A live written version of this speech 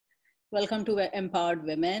Welcome to Empowered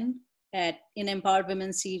Women. In Empowered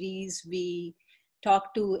Women series, we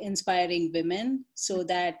talk to inspiring women so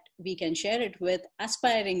that we can share it with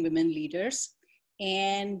aspiring women leaders.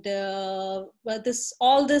 And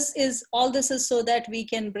all this is so that we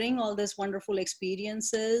can bring all these wonderful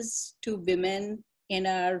experiences to women. And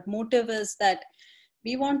our motive is that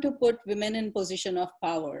we want to put women in position of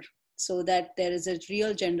power so that there is a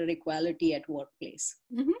real gender equality at workplace.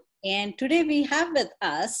 Mm-hmm. And today we have with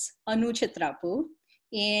us Anu Chitrapu.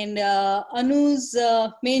 And Anu's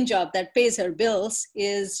main job that pays her bills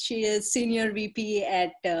is she is Senior VP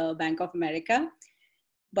at Bank of America.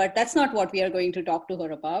 But that's not what we are going to talk to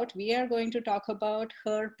her about. We are going to talk about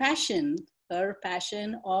her passion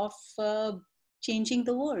of changing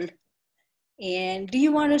the world. And do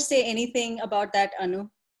you want to say anything about that, Anu?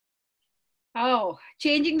 Oh,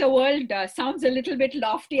 changing the world sounds a little bit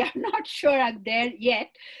lofty. I'm not sure I'm there yet.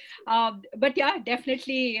 But yeah,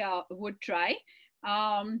 definitely would try.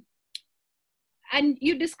 And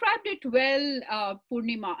you described it well,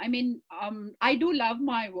 Purnima. I mean, I do love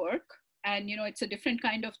my work, and it's a different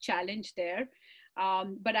kind of challenge there.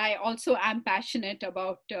 But I also am passionate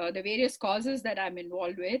about the various causes that I'm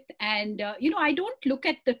involved with. And, I don't look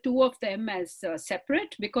at the two of them as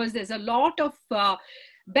separate, because there's a lot of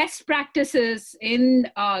best practices in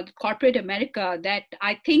corporate America that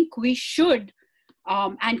I think we should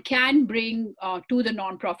and can bring to the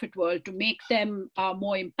nonprofit world to make them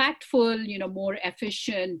more impactful, more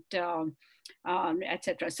efficient,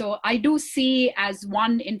 etc. So I do see as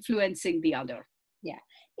one influencing the other. Yeah.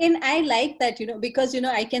 And I like that, because,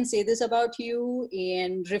 I can say this about you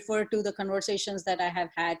and refer to the conversations that I have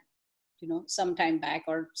had, some time back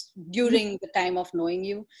or during the time of knowing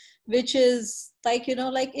you, which is like,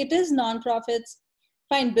 it is nonprofits.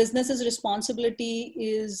 Fine, businesses' responsibility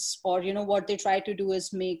is, or, what they try to do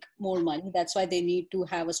is make more money. That's why they need to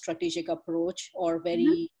have a strategic approach or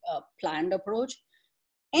very planned approach.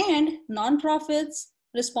 And nonprofits'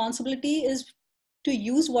 responsibility is to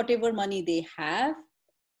use whatever money they have.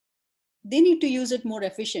 They need to use it more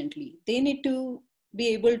efficiently. They need to be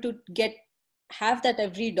able to have that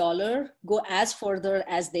every dollar go as further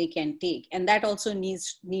as they can take. And that also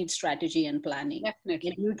needs strategy and planning.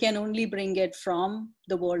 Definitely. And you can only bring it from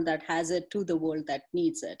the world that has it to the world that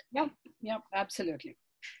needs it. Yep, absolutely.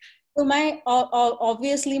 So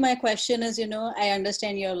obviously my question is, I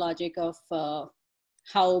understand your logic of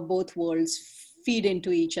how both worlds feed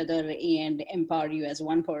into each other and empower you as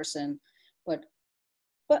one person. But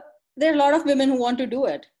there are a lot of women who want to do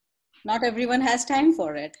it. Not everyone has time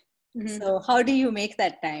for it. Mm-hmm. So how do you make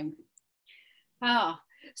that time?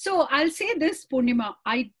 So I'll say this, Purnima,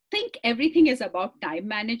 I think everything is about time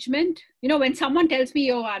management. When someone tells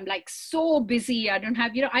me, oh, I'm like so busy, I don't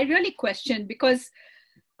have, I really question, because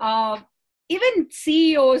even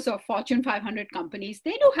CEOs of Fortune 500 companies,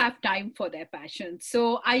 they do have time for their passion.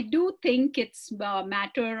 So I do think it's a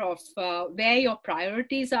matter of where your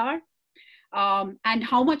priorities are and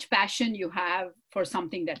how much passion you have for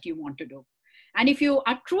something that you want to do. And if you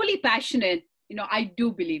are truly passionate, I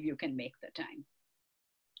do believe you can make the time.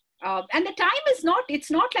 And the time is it's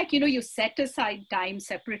not like, you set aside time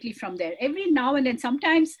separately from there. Every now and then,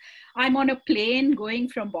 sometimes I'm on a plane going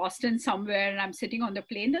from Boston somewhere and I'm sitting on the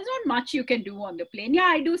plane. There's not much you can do on the plane. Yeah,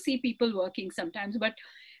 I do see people working sometimes, but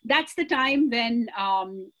that's the time when,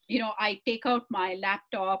 I take out my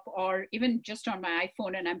laptop or even just on my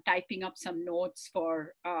iPhone and I'm typing up some notes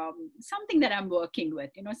for something that I'm working with,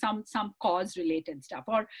 some cause related stuff,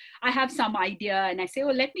 or I have some idea and I say, oh,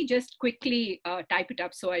 let me just quickly type it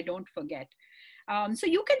up so I don't forget. So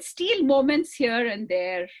you can steal moments here and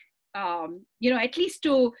there, at least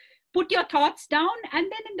to put your thoughts down,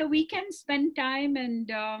 and then in the weekend spend time and,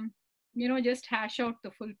 just hash out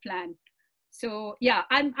the full plan. So yeah,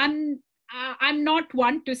 I'm not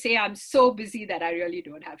one to say I'm so busy that I really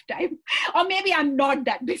don't have time, or maybe I'm not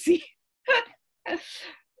that busy.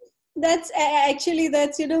 That's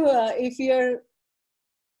if you're,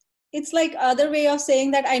 it's like other way of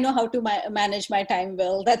saying that I know how to manage my time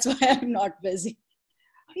well. That's why I'm not busy.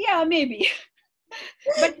 Yeah, maybe.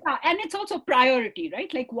 But and it's also priority,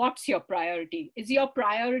 right? Like, what's your priority? Is your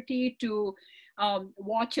priority to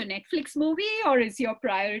watch a Netflix movie, or is your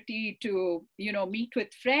priority to meet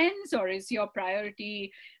with friends, or is your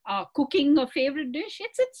priority cooking a favorite dish?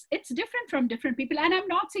 It's different from different people, and I'm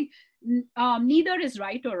not saying neither is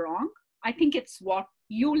right or wrong. I think it's what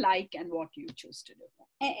you like and what you choose to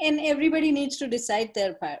do, and everybody needs to decide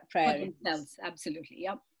their priorities for themselves. Absolutely.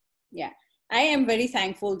 Yeah, I am very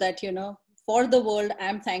thankful that for the world,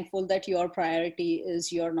 I'm thankful that your priority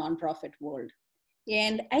is your nonprofit world.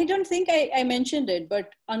 And I don't think I mentioned it,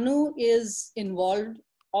 but Anu is involved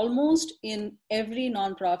almost in every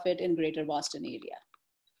nonprofit in Greater Boston area.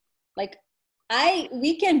 Like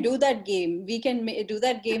we can do that game. We can do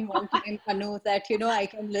that game one time, Anu, that, I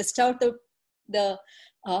can list out the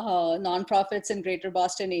nonprofits in Greater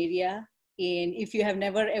Boston area. And if you have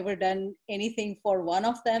never ever done anything for one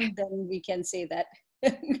of them, then we can say that.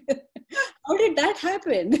 How did that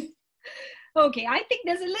happen? Okay, I think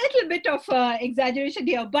there's a little bit of exaggeration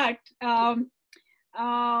here, but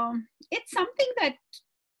it's something that,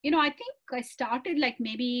 I think I started like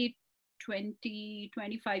maybe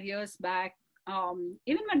 25 years back,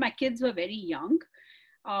 even when my kids were very young.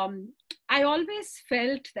 I always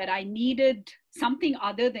felt that I needed something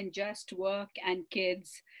other than just work and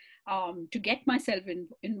kids to get myself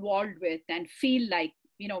involved with and feel like,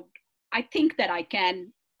 I think that I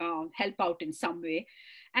can help out in some way.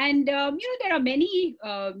 And, there are many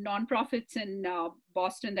nonprofits in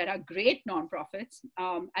Boston that are great nonprofits.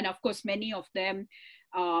 And of course, many of them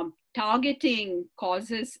targeting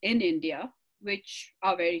causes in India, which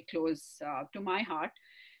are very close to my heart.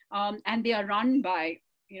 And they are run by,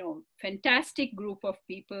 fantastic group of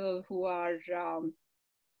people who are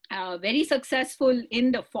very successful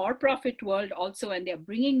in the for-profit world also, and they're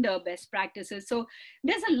bringing the best practices. So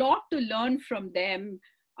there's a lot to learn from them.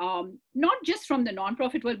 Not just from the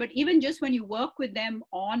nonprofit world, but even just when you work with them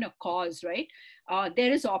on a cause, right?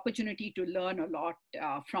 There is opportunity to learn a lot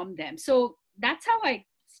from them. So that's how I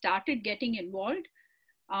started getting involved.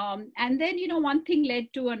 And then, one thing led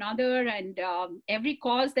to another, and every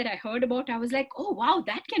cause that I heard about, I was like, oh, wow,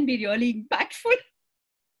 that can be really impactful.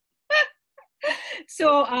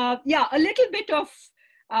 So, a little bit of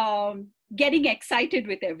getting excited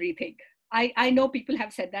with everything. I know people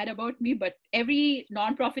have said that about me, but every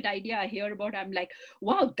nonprofit idea I hear about, I'm like,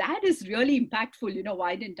 wow, that is really impactful.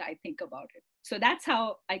 Why didn't I think about it? So that's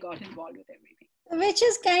how I got involved with everything. Which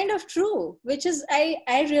is kind of true,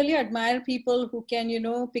 I really admire people who can,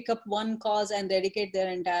 pick up one cause and dedicate their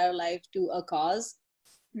entire life to a cause.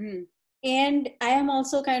 Mm. And I am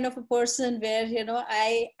also kind of a person where,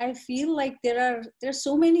 I feel like there's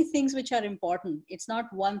so many things which are important. It's not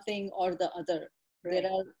one thing or the other. Right.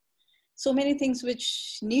 There are so many things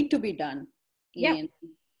which need to be done. Yeah.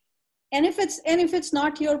 And if it's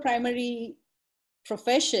not your primary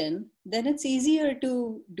profession, then it's easier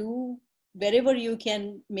to do wherever you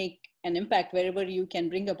can make an impact, wherever you can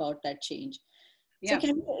bring about that change. Yeah.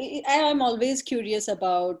 So I'm always curious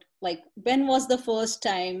about, like, when was the first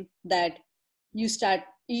time that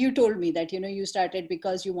you told me that, you started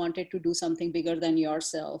because you wanted to do something bigger than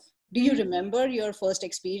yourself. Do you remember your first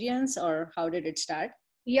experience, or how did it start?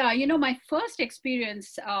 Yeah, my first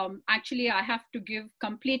experience, actually, I have to give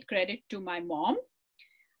complete credit to my mom.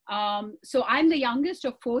 So I'm the youngest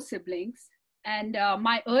of 4 siblings. And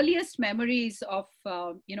my earliest memories of,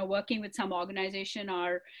 working with some organization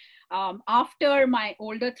are after my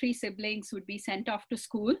older 3 siblings would be sent off to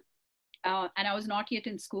school, and I was not yet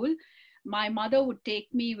in school, my mother would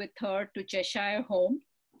take me with her to Cheshire Home,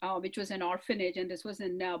 which was an orphanage, and this was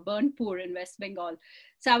in Burnpur in West Bengal.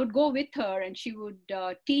 So I would go with her, and she would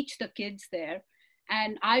teach the kids there,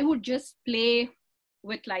 and I would just play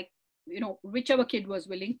with, like, whichever kid was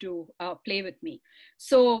willing to play with me.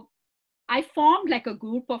 So I formed like a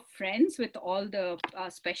group of friends with all the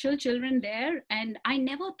special children there, and I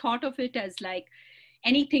never thought of it as like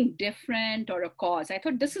anything different or a cause. I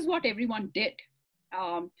thought this is what everyone did.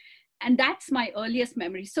 And that's my earliest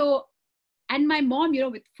memory. So, and my mom,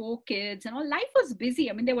 with 4 kids and all, life was busy.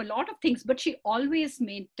 I mean, there were a lot of things, but she always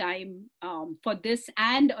made time for this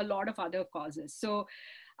and a lot of other causes. So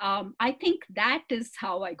I think that is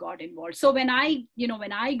how I got involved. So when I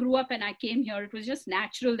grew up and I came here, it was just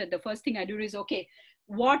natural that the first thing I do is, okay,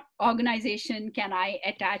 what organization can I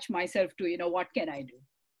attach myself to? What can I do?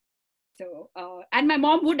 So, and my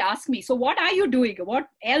mom would ask me, so what are you doing? What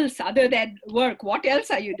else other than work? What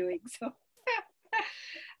else are you doing? So,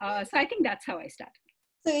 so I think that's how I started.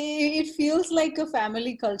 So it feels like a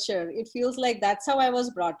family culture. It feels like that's how I was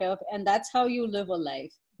brought up, and that's how you live a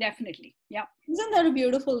life. Definitely. Yeah. Isn't that a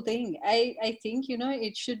beautiful thing? I think,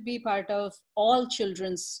 it should be part of all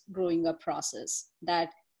children's growing up process, that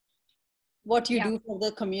what you do for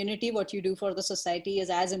the community, what you do for the society is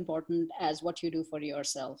as important as what you do for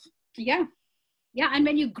yourself. Yeah. Yeah. And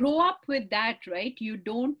when you grow up with that, right, you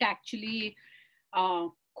don't actually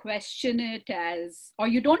question it as, or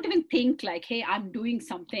you don't even think like, hey, I'm doing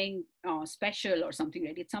something special or something,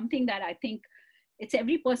 right? It's something that I think it's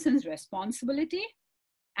every person's responsibility,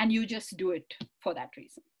 and you just do it for that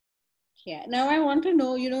reason. Yeah. Now I want to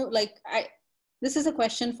know, this is a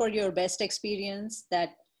question for your best experience,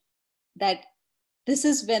 that this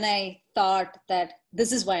is when I thought that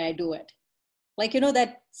this is why I do it. Like,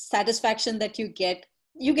 that satisfaction that you get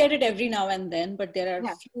it every now and then, but there are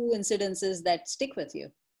Yeah. few incidences that stick with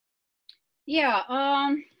you. Yeah,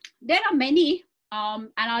 there are many,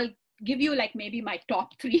 and I'll give you like maybe my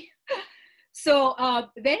top three. So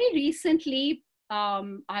very recently,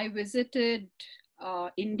 I visited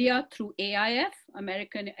India through AIF,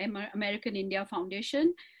 American India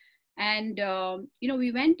Foundation. And,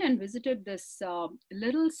 we went and visited this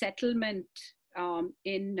little settlement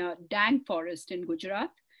in Dang Forest in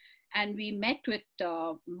Gujarat. And we met with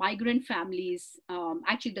migrant families,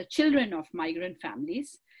 actually the children of migrant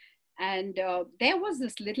families. And there was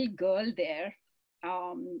this little girl there.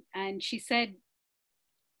 And she said,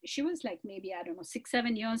 she was like maybe, I don't know, 6,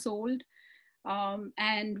 7 years old.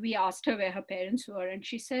 And we asked her where her parents were. And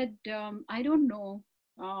she said, I don't know.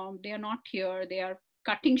 They are not here. They are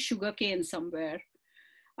cutting sugarcane somewhere.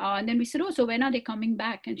 And then we said, oh, so when are they coming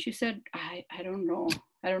back? And she said, I don't know.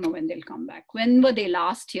 I don't know when they'll come back. When were they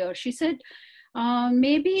last here? She said,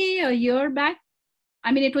 maybe a year back.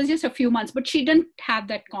 I mean, it was just a few months, but she didn't have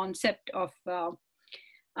that concept of,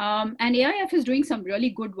 and AIF is doing some really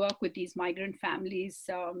good work with these migrant families.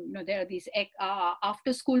 There are these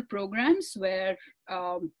after school programs where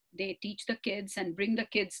they teach the kids and bring the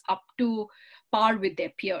kids up to par with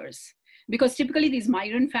their peers. Because typically these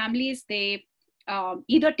migrant families, they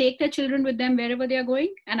either take their children with them wherever they are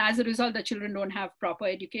going, and as a result, the children don't have proper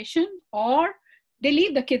education, or they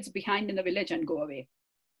leave the kids behind in the village and go away.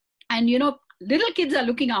 And, little kids are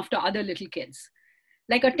looking after other little kids.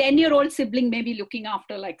 Like a 10-year-old sibling may be looking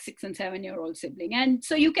after like 6 and 7-year-old sibling. And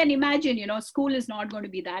so you can imagine, school is not going to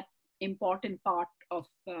be that important part of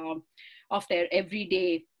their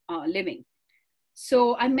everyday living.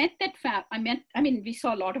 So I met that we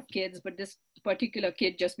saw a lot of kids, but this particular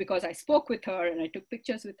kid, just because I spoke with her and I took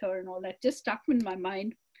pictures with her and all that, just stuck in my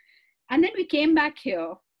mind. And then we came back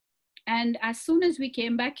here. And as soon as we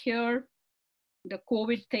came back here, the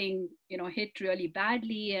COVID thing, hit really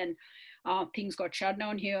badly, and things got shut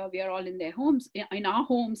down here. We are all in our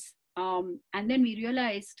homes. And then we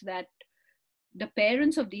realized that the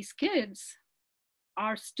parents of these kids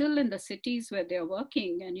are still in the cities where they're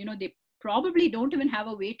working. And, they probably don't even have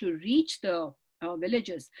a way to reach the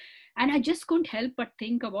villages. And I just couldn't help but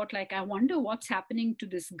think about, like, I wonder what's happening to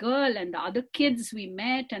this girl and the other kids we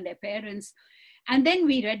met and their parents. And then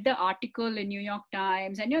we read the article in New York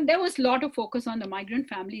Times, and there was a lot of focus on the migrant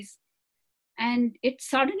families. And it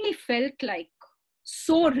suddenly felt like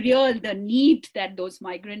so real, the need that those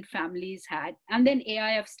migrant families had. And then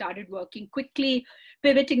AIF started working quickly,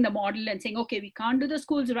 pivoting the model and saying, okay, we can't do the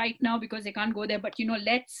schools right now because they can't go there, but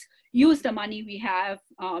let's use the money we have,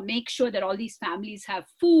 make sure that all these families have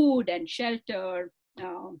food and shelter,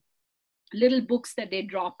 little books that they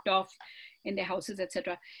dropped off in their houses,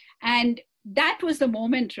 etc. And that was the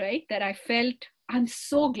moment, right, that I felt, I'm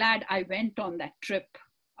so glad I went on that trip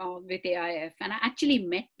with AIF, and I actually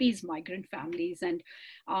met these migrant families. And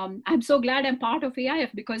I'm so glad I'm part of AIF,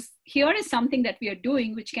 because here is something that we are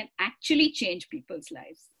doing which can actually change people's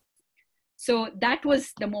lives. So that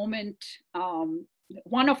was the moment,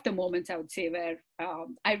 one of the moments I would say, where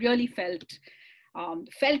I really felt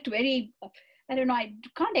very, I don't know, I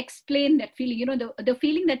can't explain that feeling, the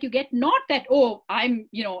feeling that you get, not that, oh,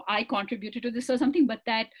 I contributed to this or something, but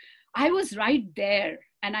that I was right there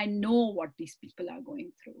and I know what these people are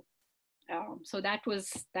going through. So that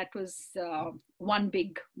was one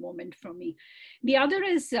big moment for me. The other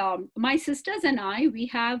is my sisters and I, we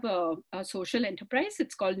have a social enterprise.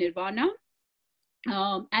 It's called Nirvana.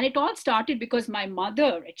 And it all started because my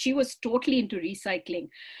mother, she was totally into recycling.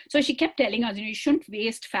 So she kept telling us, you shouldn't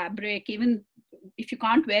waste fabric. Even if you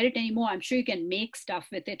can't wear it anymore, I'm sure you can make stuff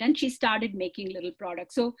with it. And she started making little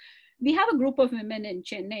products. So we have a group of women in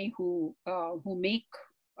Chennai who make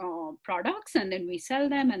products, and then we sell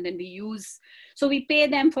them, and then so we pay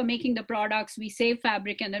them for making the products, we save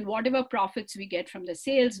fabric, and then whatever profits we get from the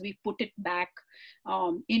sales, we put it back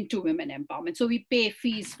into women empowerment. So we pay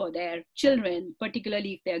fees for their children,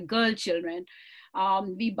 particularly if they're girl children.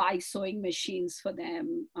 We buy sewing machines for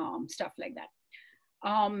them, stuff like that.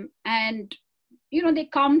 And they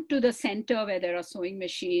come to the center where there are sewing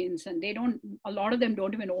machines, and a lot of them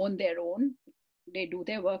don't even own their own. They do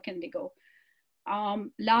their work and they go.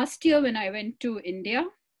 Last year when I went to India,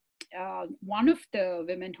 one of the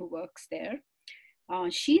women who works there,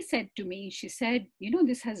 she said to me, she said,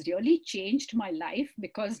 this has really changed my life,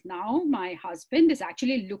 because now my husband is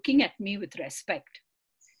actually looking at me with respect.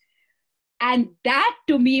 And that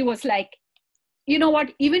to me was like,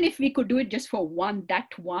 what, even if we could do it just for that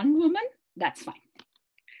one woman, that's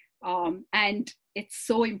fine. And it's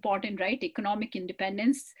so important, right? Economic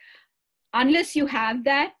independence. Unless you have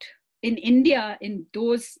that, in India, in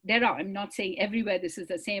those, I'm not saying everywhere this is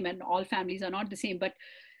the same and all families are not the same, but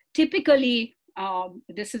typically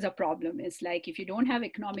this is a problem. It's like if you don't have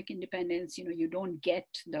economic independence, you don't get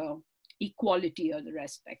the equality or the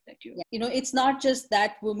respect that you. Yeah. It's not just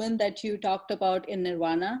that woman that you talked about in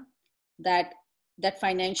Nirvana, that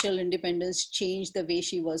financial independence changed the way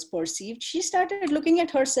she was perceived. She started looking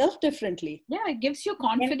at herself differently. Yeah, it gives you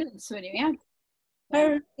confidence when you, yeah.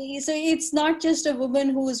 So it's not just a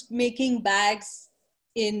woman who's making bags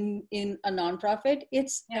in a nonprofit.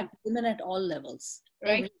 It's women at all levels,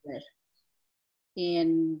 right, everywhere.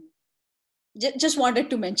 And just wanted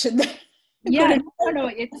to mention that. Yeah,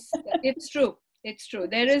 no, it's true. It's true.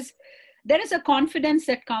 There is a confidence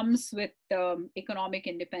that comes with economic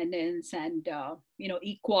independence and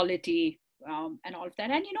equality and all of that.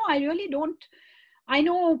 And I really don't. I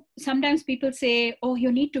know sometimes people say, "Oh,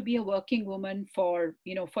 you need to be a working woman for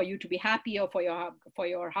you to be happy, or for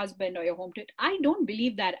your husband or your home." I don't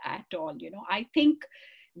believe that at all. I think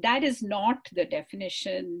that is not the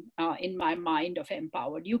definition in my mind of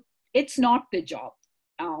empowered. It's not the job.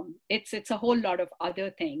 It's a whole lot of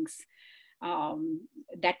other things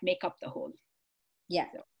that make up the whole. Yeah.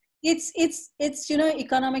 So. It's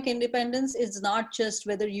economic independence is not just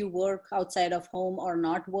whether you work outside of home or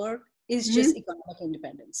not work. It's just economic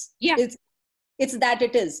independence. Yeah. It's that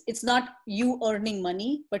it is. It's not you earning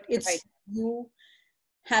money, but it's you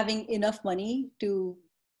having enough money to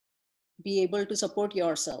be able to support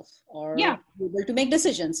yourself or be able to make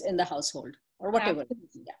decisions in the household or whatever.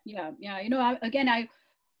 Yeah. Again,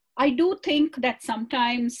 I do think that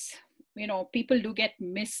sometimes, people do get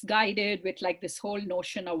misguided with like this whole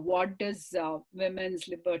notion of what does women's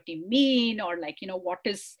liberty mean, or like, what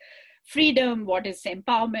is freedom, what is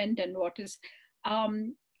empowerment, and what is,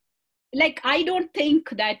 I don't think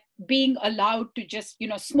that being allowed to just,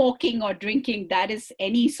 smoking or drinking, that is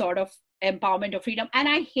any sort of empowerment or freedom. And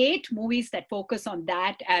I hate movies that focus on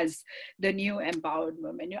that as the new empowered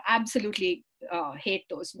woman. You absolutely hate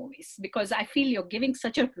those movies, because I feel you're giving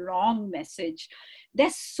such a wrong message.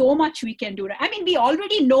 There's so much we can do. I mean, we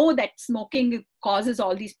already know that smoking causes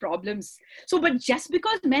all these problems. So, but just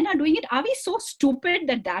because men are doing it, are we so stupid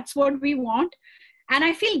that that's what we want? And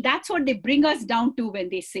I feel that's what they bring us down to when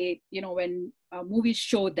they say, when movies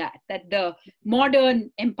show that the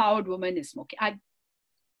modern empowered woman is smoking. I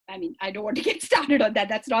mean, I don't want to get started on that.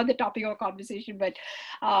 That's not the topic of conversation, but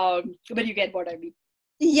you get what I mean.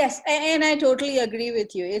 Yes, and I totally agree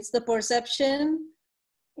with you. It's the perception,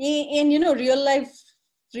 and real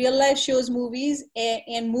life shows movies,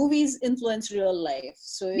 and movies influence real life.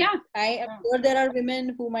 So I am sure there are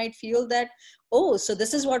women who might feel that, oh, so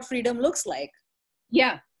this is what freedom looks like.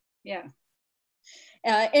 Yeah.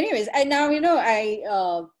 Anyways,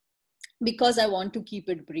 I because I want to keep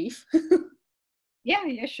it brief. Yeah,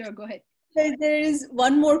 sure. Go ahead. There is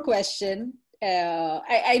one more question.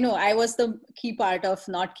 I know I was the key part of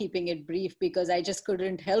not keeping it brief because I just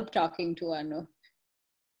couldn't help talking to Anu.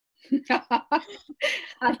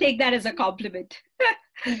 I'll take that as a compliment.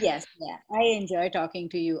 Yes, yeah. I enjoy talking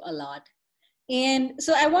to you a lot. And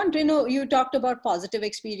so I want to know, you talked about positive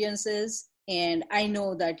experiences, and I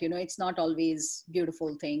know that, it's not always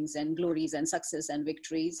beautiful things and glories and success and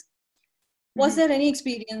victories. Was there any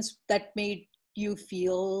experience that made you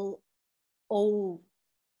feel, oh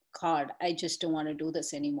God, I just don't want to do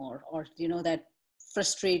this anymore? Or, that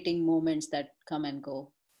frustrating moments that come and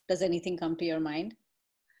go. Does anything come to your mind?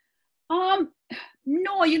 No,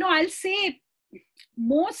 I'll say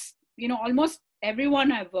most, almost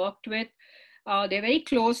everyone I've worked with, they're very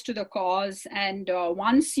close to the cause. And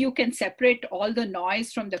once you can separate all the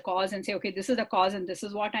noise from the cause and say, okay, this is the cause and this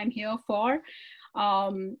is what I'm here for,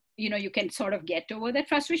 you can sort of get over that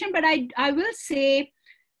frustration. But I will say,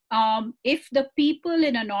 if the people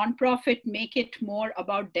in a nonprofit make it more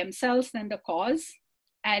about themselves than the cause,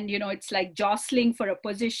 and, it's like jostling for a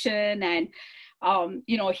position and,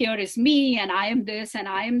 here is me and I am this and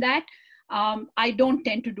I am that, I don't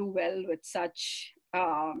tend to do well with such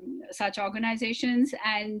organizations.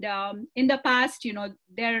 And in the past,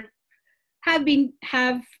 there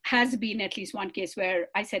has been at least one case where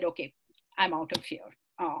I said, okay, I'm out of here.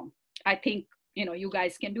 I think, you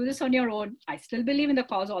guys can do this on your own. I still believe in the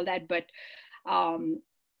cause, all that. But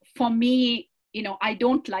for me, I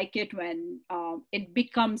don't like it when it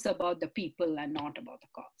becomes about the people and not about the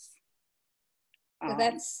cause.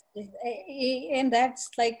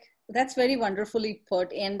 That's very wonderfully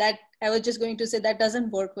put. And that I was just going to say that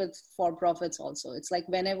doesn't work with for-profits also. It's like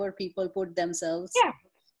whenever people put themselves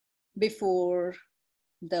before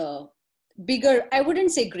the bigger, I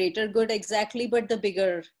wouldn't say greater good exactly, but the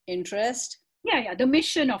bigger interest. Yeah, the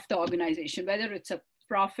mission of the organization, whether it's a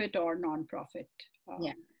profit or non-profit.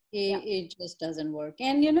 Yeah, Yeah. it just doesn't work.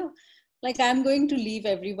 And, like I'm going to leave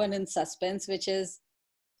everyone in suspense, which is,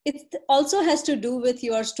 it also has to do with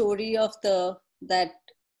your story of that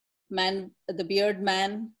man, the beard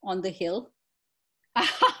man on the hill.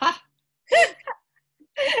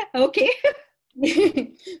 Okay.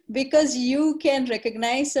 Because you can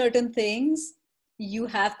recognize certain things, you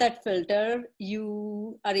have that filter,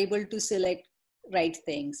 you are able to select right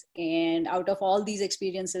things, and out of all these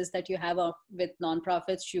experiences that you have with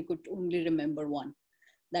nonprofits, you could only remember one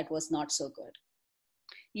that was not so good.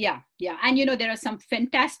 Yeah, yeah. And there are some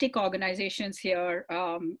fantastic organizations here,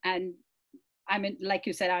 and like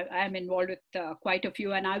you said, I'm involved with quite a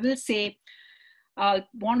few, and I will say,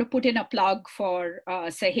 want to put in a plug for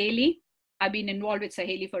Saheli. I've been involved with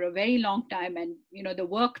Saheli for a very long time, and the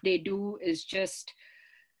work they do is just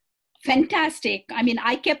fantastic. I mean,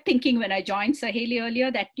 I kept thinking when I joined Saheli earlier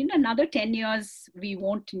that another 10 years we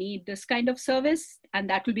won't need this kind of service, and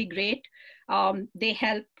that will be great. They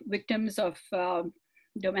help victims of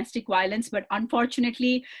domestic violence, but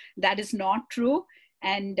unfortunately, that is not true.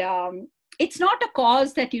 And it's not a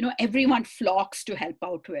cause that everyone flocks to help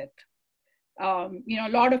out with. A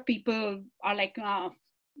lot of people are like,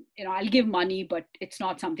 I'll give money, but it's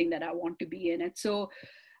not something that I want to be in it. So,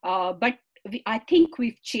 but I think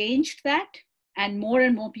we've changed that, and more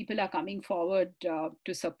people are coming forward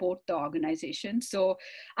to support the organization. So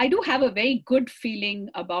I do have a very good feeling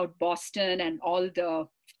about Boston and all the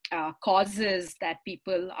causes that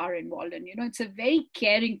people are involved in. It's a very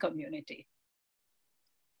caring community.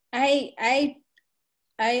 I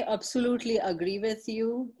absolutely agree with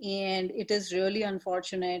you, and it is really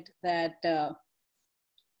unfortunate that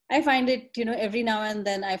I find it, every now and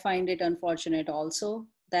then I find it unfortunate also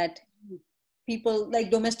that people,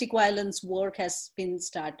 like domestic violence work has been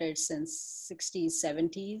started since 60s,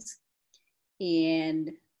 70s,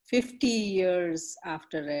 and 50 years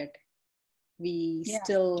after it, we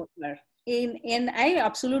still are in. And I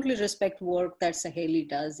absolutely respect work that Saheli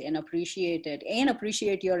does and appreciate it and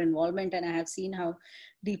appreciate your involvement. And I have seen how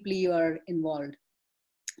deeply you are involved.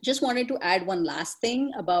 Just wanted to add one last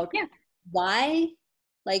thing about why,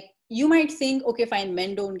 like you might think, okay, fine,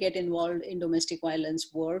 men don't get involved in domestic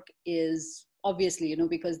violence work is obviously,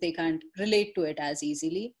 because they can't relate to it as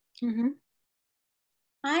easily. Mm-hmm.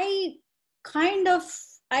 I kind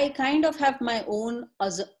of have my own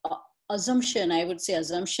assumption, I would say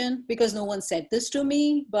assumption, because no one said this to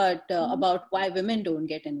me, but about why women don't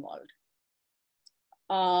get involved.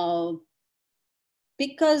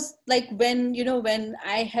 Because like when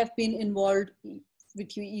I have been involved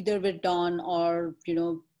with you, either with Dawn or,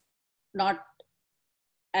 not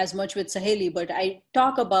as much with Saheli, but I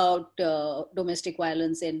talk about domestic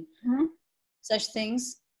violence and such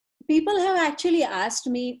things. People have actually asked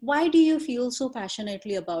me, why do you feel so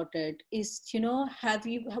passionately about it? Is,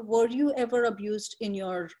 were you ever abused in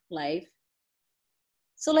your life?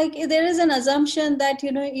 So like there is an assumption that,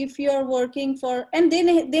 if you're working for, and they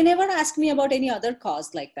never ask me about any other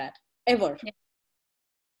cause like that, ever. Yeah.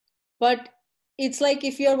 But it's like,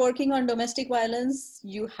 if you're working on domestic violence,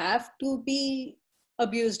 you have to be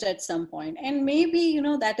abused at some point. And maybe,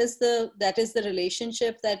 that is the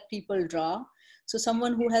relationship that people draw. So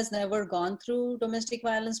someone who has never gone through domestic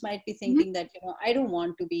violence might be thinking that, I don't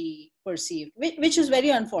want to be perceived, which is very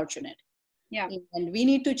unfortunate. Yeah. And we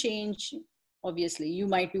need to change. Obviously, you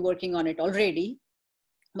might be working on it already,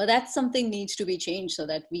 but that's something needs to be changed so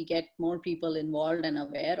that we get more people involved and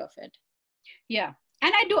aware of it. Yeah.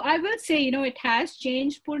 And I will say, it has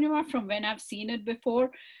changed, Purnima, from when I've seen it before.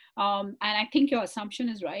 And I think your assumption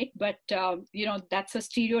is right, but, that's a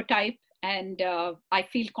stereotype. And I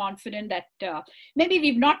feel confident that maybe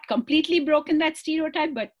we've not completely broken that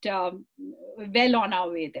stereotype, but well on our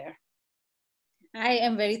way there. I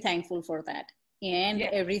am very thankful for that. And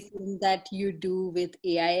everything that you do with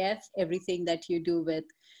AIF, everything that you do with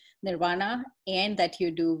Nirvana, and that you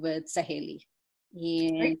do with Saheli.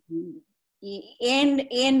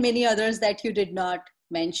 And many others that you did not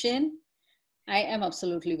mention. I am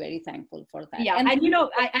absolutely very thankful for that. Yeah, and I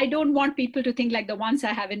don't want people to think like the ones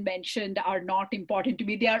I haven't mentioned are not important to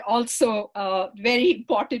me. They are also very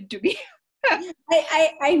important to me.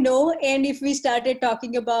 I know, and if we started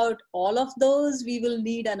talking about all of those, we will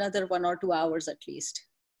need another 1 or 2 hours at least.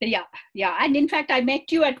 Yeah, and in fact, I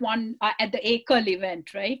met you at at the ACL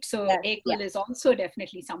event, right? So ACL is also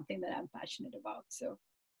definitely something that I'm passionate about. So.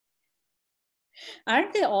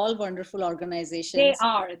 Aren't they all wonderful organizations?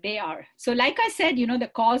 They are. So like I said,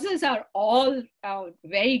 the causes are all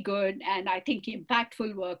very good, and I think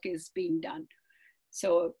impactful work is being done.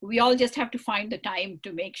 So we all just have to find the time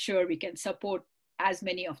to make sure we can support as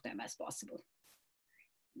many of them as possible.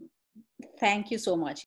 Thank you so much.